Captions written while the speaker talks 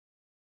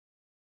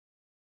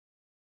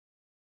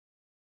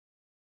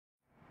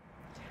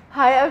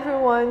Hi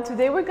everyone,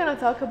 today we're going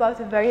to talk about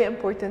a very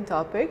important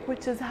topic,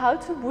 which is how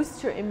to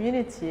boost your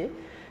immunity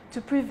to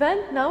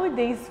prevent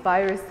nowadays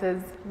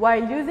viruses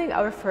while using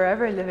our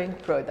Forever Living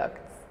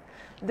products.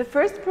 The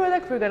first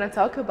product we're going to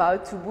talk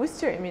about to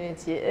boost your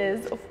immunity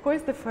is, of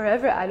course, the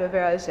Forever Aloe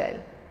Vera Gel.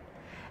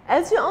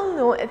 As you all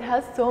know, it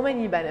has so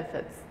many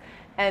benefits,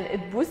 and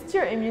it boosts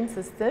your immune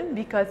system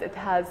because it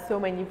has so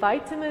many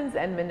vitamins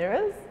and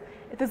minerals.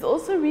 It is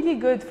also really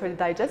good for the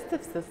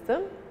digestive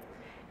system.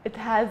 It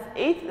has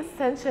 8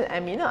 essential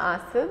amino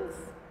acids.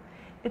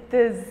 It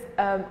is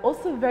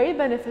also very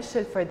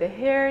beneficial for the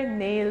hair,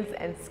 nails,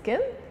 and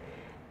skin.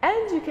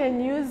 And you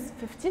can use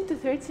 15 to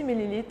 30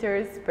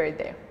 milliliters per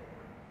day.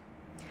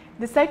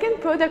 The second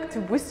product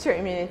to boost your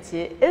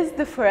immunity is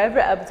the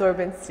Forever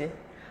Absorbent C.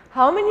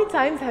 How many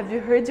times have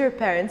you heard your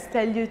parents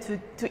tell you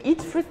to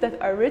eat fruits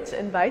that are rich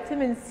in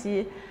vitamin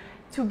C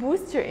to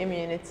boost your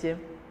immunity?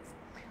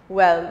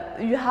 Well,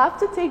 you have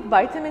to take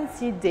vitamin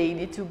C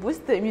daily to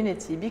boost the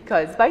immunity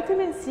because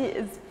vitamin C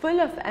is full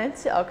of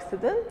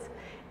antioxidants.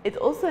 It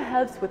also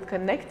helps with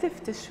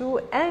connective tissue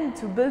and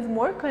to build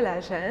more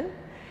collagen.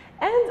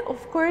 And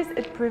of course,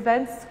 it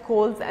prevents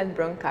colds and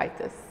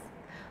bronchitis.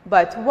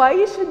 But why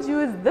you should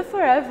use the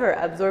Forever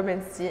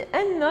Absorbent C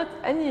and not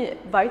any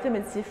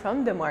vitamin C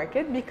from the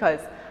market? Because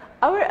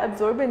our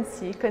Absorbent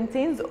C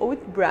contains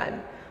oat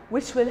bran,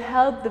 which will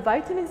help the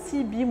vitamin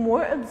C be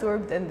more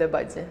absorbed in the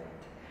body.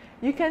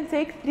 You can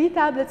take 3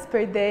 tablets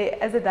per day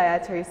as a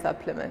dietary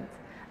supplement.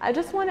 I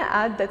just want to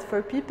add that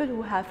for people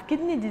who have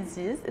kidney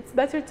disease, it's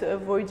better to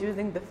avoid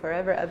using the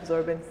Forever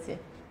Absorbent C.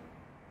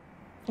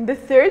 The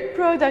third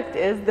product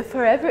is the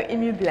Forever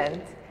Immu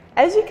Blend.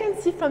 As you can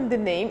see from the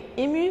name,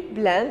 Immu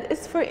Blend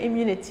is for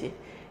immunity.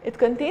 It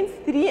contains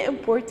 3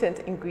 important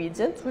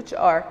ingredients, which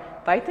are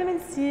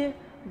vitamin C,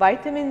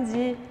 vitamin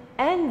D,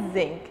 and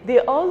zinc. They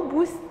all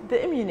boost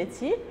the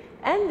immunity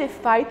and they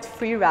fight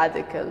free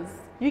radicals.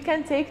 You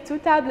can take 2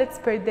 tablets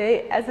per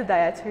day as a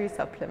dietary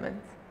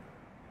supplement.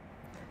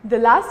 The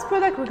last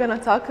product we're going to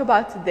talk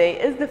about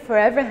today is the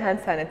Forever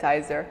Hand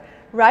Sanitizer.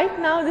 Right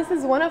now, this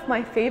is one of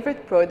my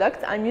favorite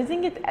products. I'm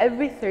using it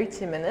every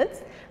 30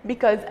 minutes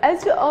because,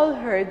 as you all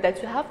heard,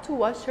 that you have to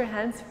wash your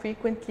hands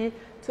frequently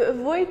to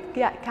avoid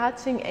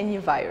catching any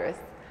virus.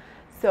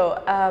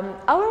 So,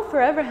 our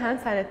Forever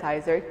Hand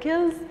Sanitizer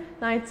kills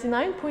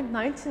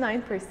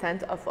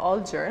 99.99% of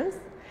all germs,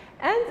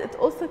 and it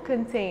also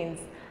contains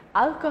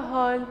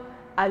alcohol,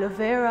 aloe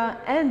vera,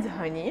 and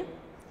honey.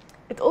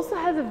 It also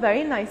has a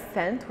very nice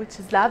scent, which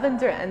is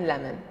lavender and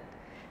lemon.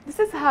 This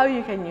is how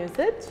you can use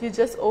it. You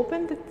just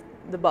open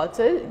the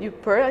bottle, you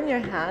pour on your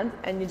hand,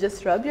 and you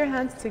just rub your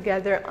hands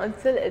together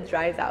until it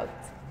dries out.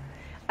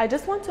 I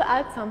just want to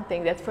add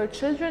something that for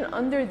children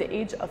under the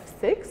age of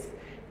 6,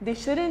 they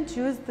shouldn't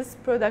use this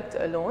product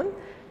alone.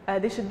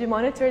 They should be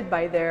monitored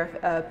by their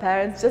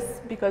parents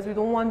just because we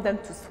don't want them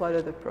to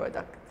swallow the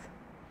product.